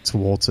 hours a week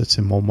towards it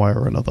in one way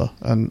or another.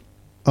 And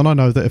I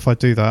know that if I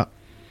do that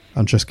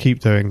and just keep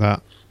doing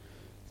that,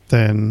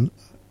 then,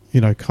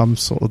 come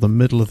sort of the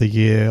middle of the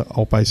year,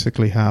 I'll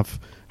basically have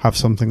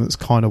something that's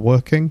kind of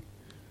working.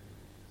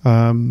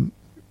 And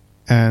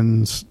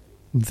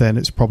then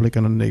it's probably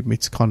going to need me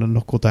to kind of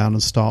knuckle down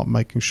and start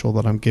making sure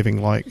that I'm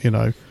giving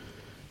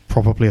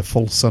probably a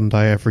full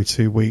Sunday every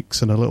 2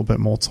 weeks and a little bit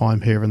more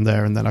time here and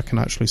there, and then I can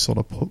actually sort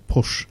of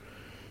push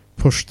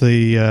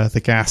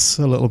the gas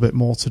a little bit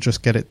more to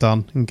just get it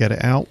done and get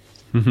it out.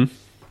 Mm-hmm.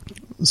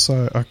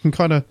 So I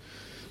can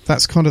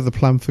that's kind of the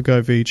plan for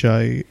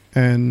GoVJ.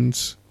 And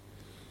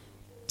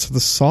to the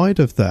side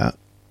of that,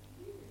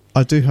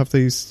 I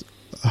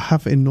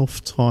have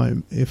enough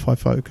time if I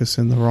focus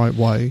in the right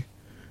way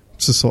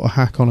to sort of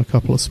hack on a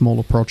couple of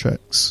smaller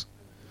projects.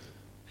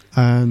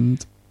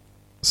 And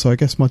so I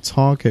guess my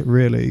target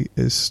really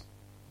is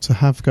to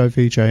have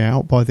GoVJ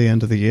out by the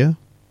end of the year,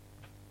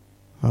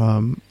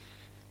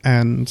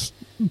 and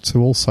to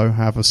also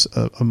have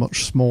a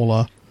much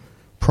smaller,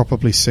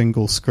 probably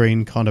single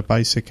screen kind of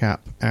basic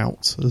app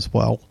out as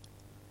well,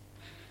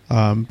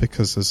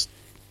 because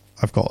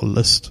I've got a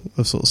list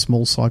of sort of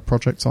small side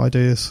project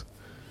ideas,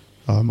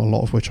 a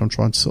lot of which I'm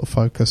trying to sort of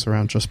focus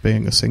around just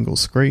being a single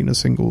screen, a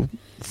single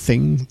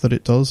thing that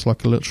it does,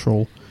 like a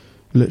literal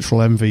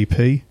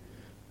MVP,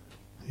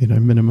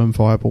 minimum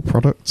viable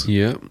product.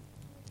 Yeah.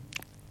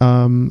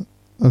 And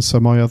so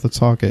my other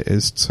target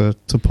is to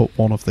put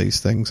one of these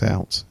things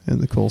out in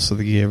the course of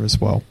the year as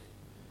well.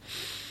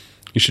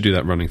 You should do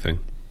that running thing.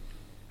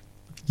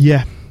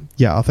 Yeah,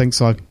 I think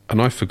so.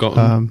 And I've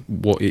forgotten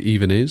what it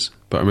even is,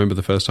 but I remember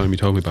the first time you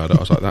told me about it, I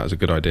was like, that is a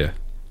good idea.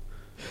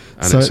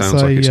 And so it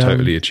sounds like it's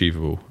totally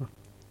achievable.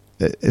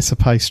 It's a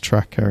pace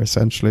tracker,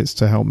 essentially. It's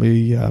to help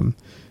me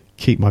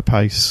keep my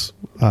pace,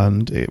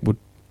 and it would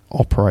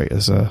operate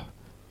as an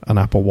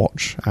Apple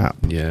Watch app.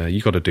 Yeah,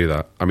 you got to do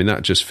that. I mean,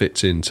 that just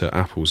fits into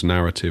Apple's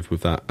narrative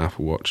with that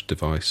Apple Watch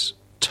device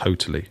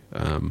totally.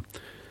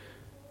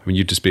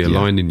 You'd just be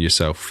aligning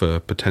yourself for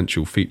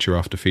potential feature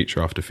after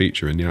feature after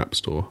feature in the App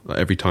Store. Like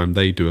every time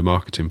they do a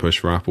marketing push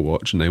for Apple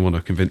Watch and they want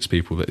to convince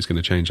people that it's going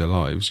to change their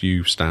lives,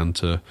 you stand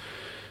to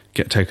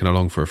get taken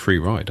along for a free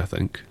ride, I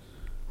think.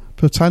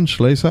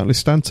 Potentially, certainly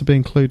stand to be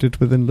included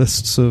within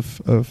lists of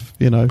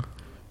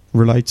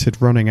related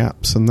running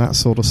apps and that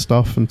sort of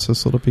stuff, and to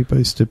sort of be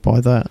boosted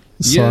by that.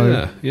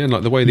 Yeah,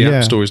 like the way the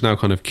App Store is now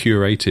kind of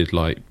curated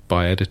like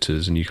by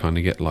editors, and you kind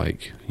of get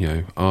like,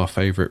 our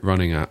favourite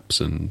running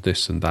apps and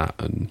this and that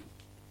and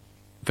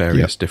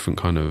various different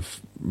kind of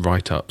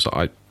write-ups.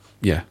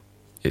 It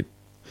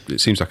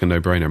seems like a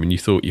no-brainer. I mean, you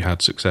thought you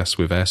had success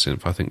with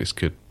AirSynth. I think this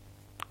could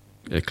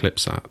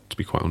eclipse that, to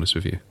be quite honest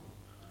with you.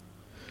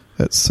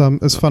 It's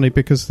funny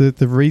because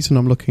the reason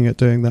I'm looking at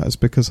doing that is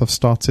because I've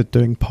started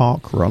doing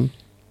Parkrun.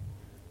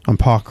 And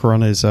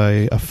Parkrun is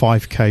a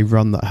 5K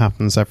run that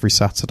happens every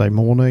Saturday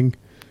morning,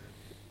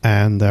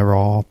 and there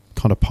are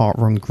kind of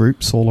parkrun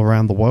groups all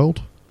around the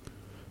world.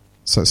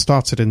 So it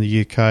started in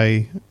the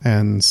UK,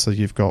 and so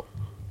you've got,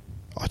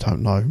 I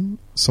don't know,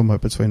 somewhere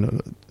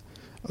between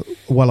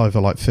well over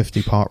like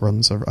 50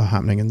 parkruns are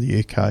happening in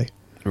the UK.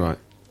 Right.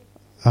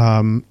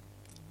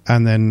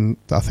 And then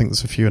I think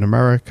there's a few in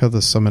America,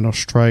 there's some in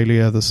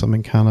Australia, there's some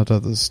in Canada,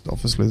 there's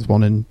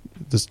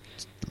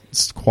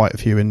quite a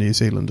few in New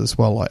Zealand as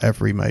well. Like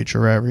every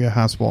major area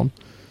has one.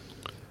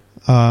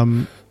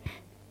 And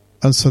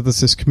so there's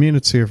this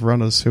community of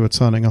runners who are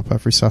turning up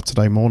every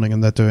Saturday morning,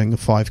 and they're doing a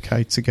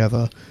 5K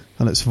together,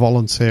 and it's a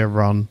volunteer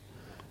run.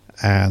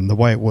 And the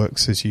way it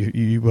works is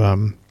you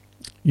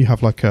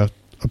have like a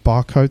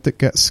barcode that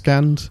gets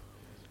scanned,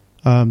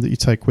 that you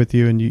take with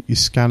you, and you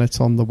scan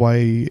it on the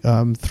way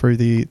through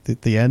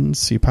the ends.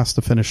 So you pass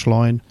the finish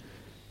line,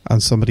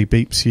 and somebody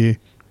beeps you,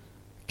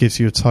 gives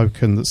you a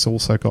token that's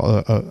also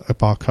got a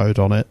barcode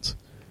on it,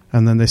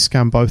 and then they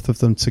scan both of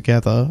them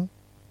together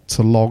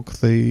to log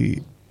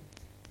the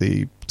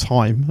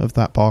time of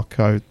that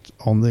barcode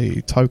on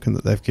the token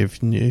that they've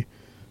given you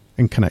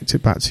and connect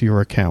it back to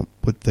your account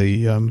with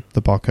the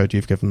barcode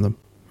you've given them.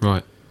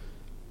 Right.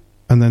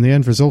 And then the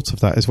end result of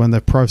that is when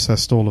they've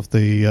processed all of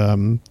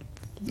the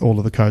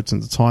codes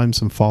and the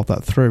times and filed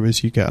that through,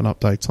 is you get an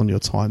update on your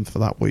time for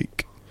that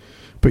week.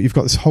 But you've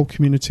got this whole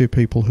community of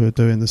people who are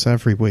doing this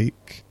every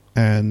week,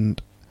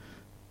 and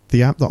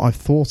the app that I've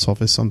thought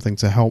of is something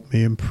to help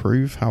me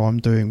improve how I'm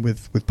doing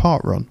with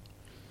Parkrun.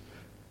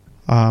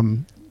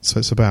 So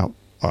it's about,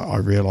 I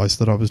realised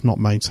that I was not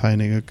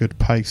maintaining a good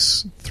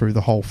pace through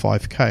the whole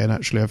 5k, and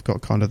actually I've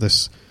got kind of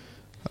this,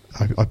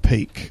 I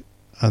peak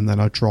and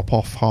then I drop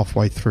off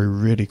halfway through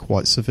really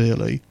quite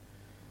severely.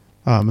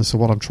 And so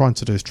what I'm trying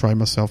to do is train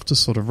myself to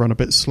sort of run a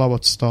bit slower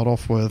to start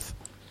off with,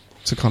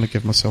 to kind of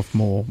give myself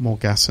more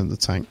gas in the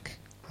tank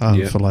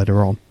for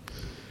later on.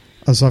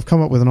 And so I've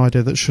come up with an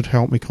idea that should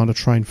help me kind of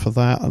train for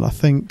that. And I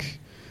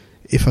think,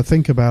 if I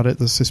think about it,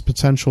 there's this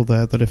potential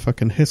there that if I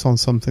can hit on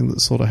something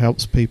that sort of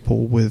helps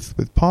people with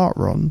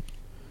Parkrun,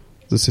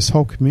 there's this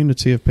whole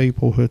community of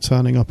people who are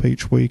turning up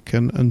each week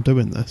and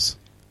doing this,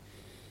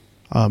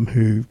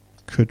 who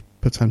could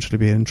potentially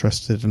be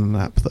interested in an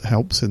app that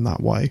helps in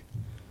that way.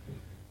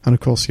 And of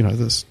course,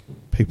 there's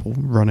people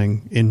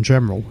running in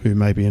general who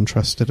may be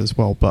interested as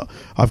well. But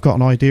I've got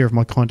an idea of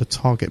my kind of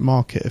target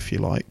market, if you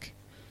like.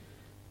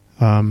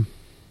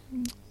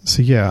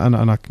 So yeah,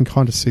 and I can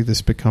kind of see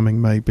this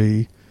becoming,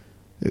 maybe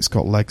it's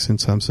got legs in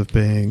terms of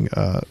being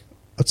a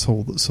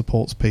tool that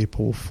supports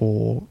people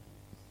for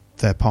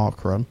their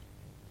parkrun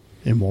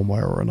in one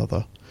way or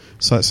another.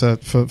 So it's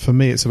for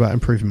me, it's about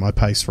improving my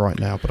pace right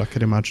now, but I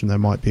could imagine there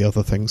might be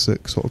other things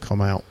that sort of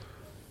come out,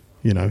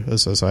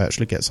 as I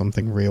actually get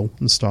something real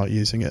and start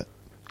using it.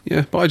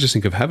 Yeah, but I just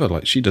think of Heather,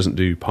 like, she doesn't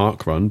do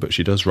parkrun, but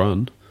she does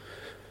run.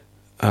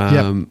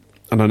 And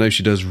I know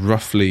she does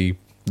roughly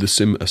a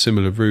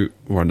similar route,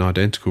 or an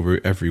identical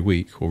route every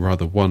week, or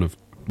rather one of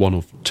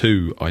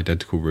two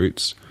identical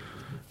routes.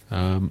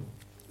 So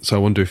I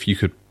wonder if you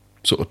could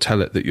sort of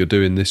tell it that you're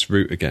doing this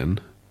route again,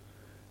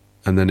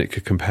 and then it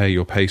could compare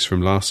your pace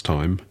from last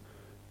time,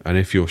 and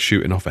if you're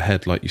shooting off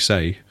ahead, like you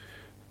say,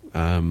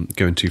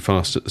 going too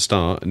fast at the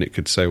start, and it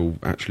could say, well,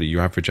 actually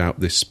you average out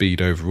this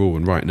speed overall,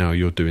 and right now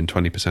you're doing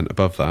 20%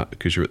 above that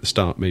because you're at the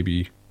start. Maybe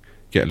you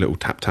get a little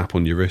tap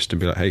on your wrist and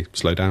be like, hey,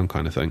 slow down,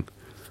 kind of thing.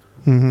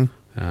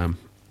 Mm-hmm.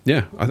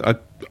 I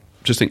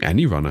just think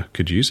any runner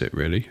could use it,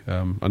 really.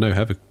 I know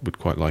Heather would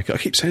quite like it. I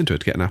keep saying to her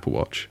to get an Apple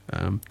Watch.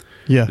 And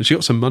she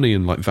got some money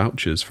and like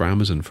vouchers for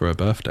Amazon for her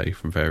birthday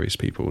from various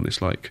people, and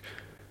it's like,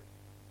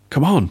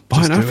 come on,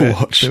 buy an Apple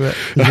Watch. Do it.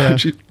 Yeah.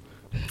 She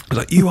was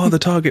like, you are the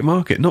target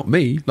market, not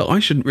me. Like, I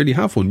shouldn't really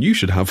have one. You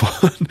should have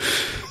one.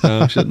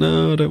 She said,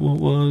 no, I don't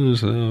want one. I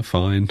said, oh,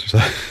 fine. So,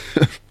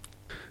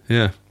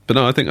 yeah. But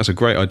no, I think that's a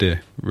great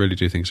idea. I really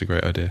do think it's a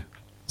great idea.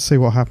 See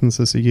what happens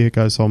as the year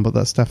goes on, but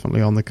that's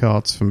definitely on the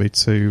cards for me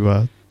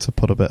to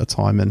put a bit of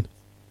time in.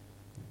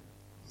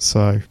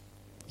 So,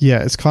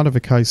 yeah, it's kind of a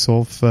case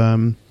of,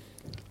 I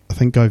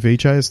think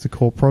GoVJ is the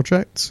core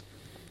project,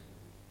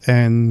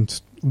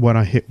 and when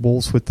I hit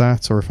walls with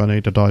that, or if I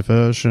need a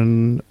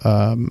diversion,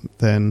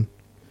 then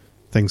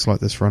things like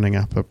this running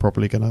app are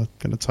probably going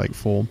to take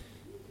form.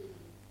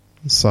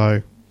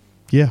 So,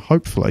 yeah,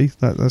 hopefully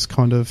that's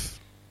kind of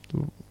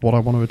what I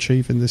want to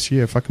achieve in this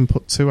year. If I can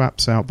put 2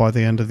 apps out by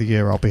the end of the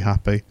year, I'll be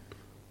happy.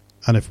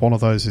 And if one of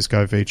those is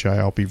GoVJ,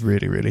 I'll be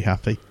really, really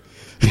happy.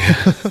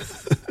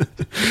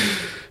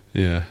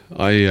 Yeah.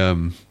 I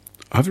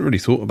haven't really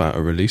thought about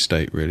a release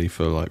date, really,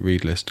 for like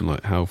Readlist and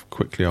like how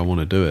quickly I want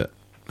to do it.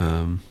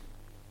 I'm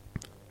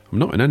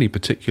not in any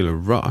particular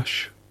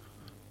rush,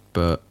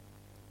 but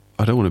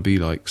I don't want to be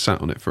like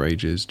sat on it for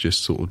ages,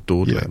 just sort of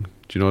dawdling. Yeah.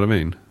 Do you know what I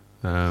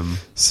mean?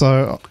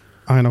 So,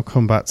 and I'll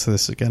come back to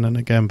this again and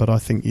again, but I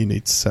think you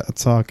need to set a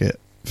target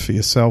for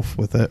yourself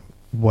with it,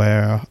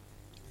 where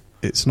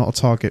it's not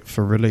a target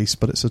for release,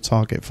 but it's a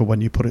target for when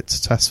you put it to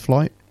test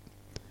flight.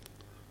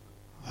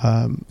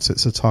 So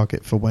it's a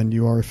target for when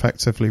you are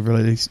effectively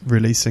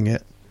releasing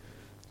it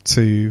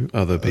to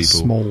other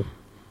people,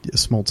 a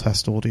small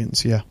test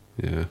audience. Yeah.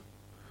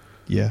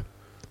 Yeah.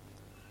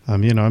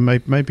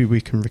 Maybe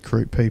we can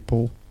recruit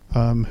people who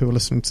are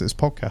listening to this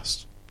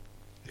podcast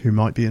who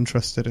might be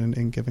interested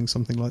in giving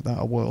something like that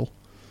a whirl.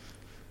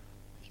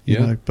 You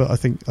know, but I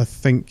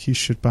think you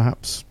should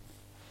perhaps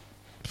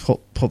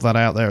put that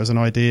out there as an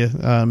idea,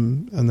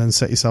 and then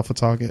set yourself a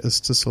target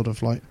as to sort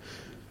of like,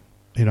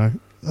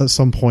 at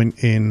some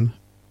point in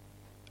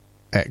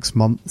X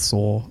months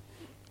or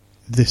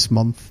this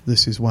month,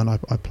 this is when I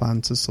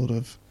plan to sort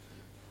of,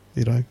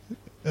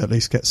 at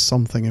least get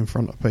something in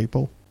front of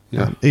people.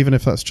 Yeah. Even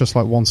if that's just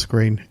like one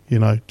screen,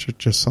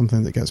 just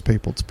something that gets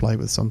people to play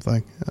with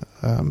something.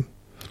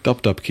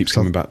 Dub keeps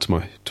coming back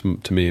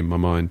to me in my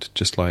mind.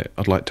 Just like,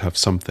 I'd like to have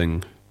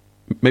something,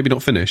 maybe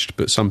not finished,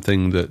 but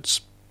something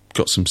that's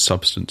got some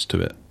substance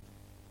to it.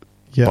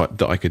 Yeah.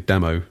 That I could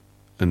demo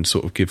and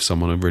sort of give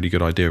someone a really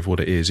good idea of what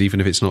it is,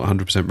 even if it's not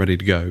 100% ready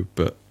to go,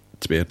 but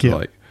to be able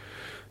to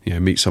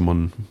meet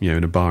someone,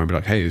 in a bar and be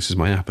like, hey, this is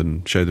my app,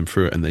 and show them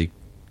through it, and they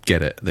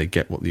get it. They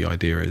get what the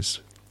idea is.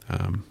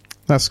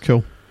 That's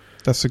cool.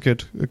 That's a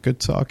good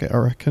target, I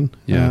reckon.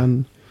 Yeah.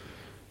 And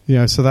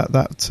so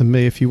that to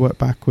me, if you work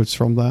backwards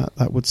from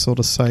that would sort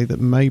of say that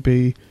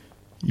maybe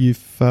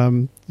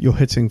you're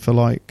hitting for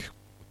like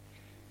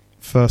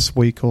first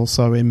week or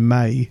so in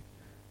May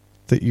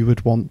that you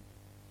would want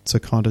to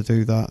kind of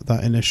do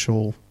that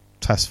initial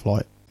test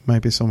flight,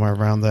 maybe somewhere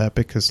around there,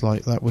 because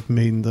like that would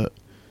mean that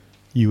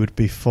you would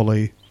be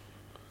fully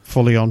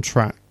on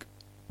track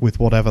with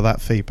whatever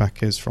that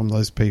feedback is from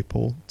those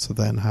people to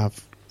then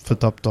have for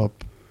Dub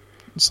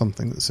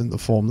something that's in the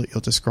form that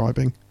you're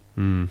describing.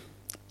 Then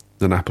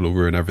Apple will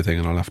ruin everything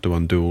and I'll have to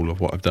undo all of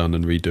what I've done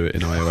and redo it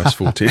in iOS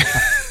 14.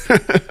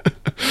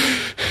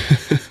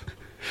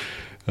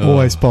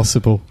 Always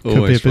possible.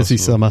 Could be a busy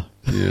summer.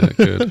 Yeah,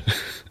 good.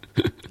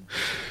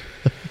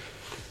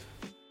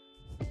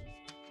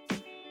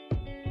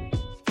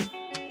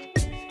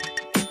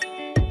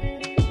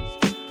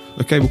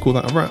 Okay, we'll call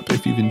that a wrap.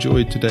 If you've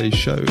enjoyed today's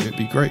show, it'd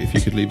be great if you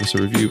could leave us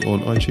a review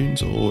on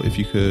iTunes, or if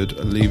you could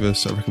leave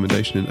us a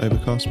recommendation in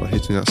Overcast by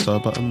hitting that star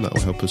button. That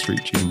will help us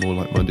reach even more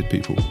like-minded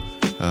people.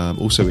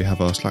 Also, we have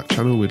our Slack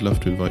channel. We'd love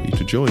to invite you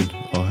to join.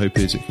 Our hope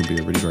is it can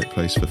be a really great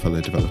place for fellow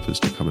developers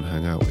to come and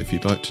hang out. If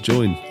you'd like to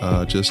join,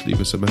 just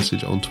leave us a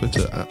message on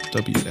Twitter at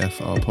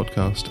WFR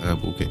Podcast and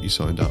we'll get you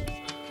signed up.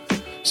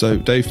 So,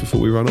 Dave,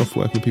 before we run off,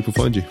 where can people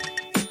find you?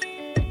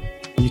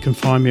 You can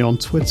find me on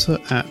Twitter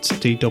at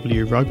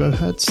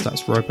DWRoboheads.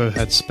 That's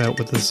Roboheads spelled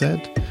with a Z.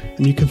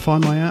 And you can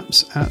find my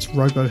apps at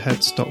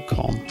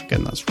roboheads.com.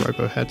 Again, that's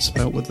Roboheads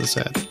spelled with a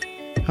Z.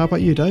 How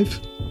about you, Dave?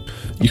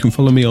 You can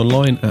follow me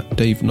online at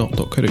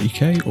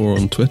davenot.co.uk or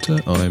on Twitter,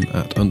 I'm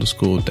at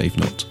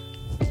 _DaveNot.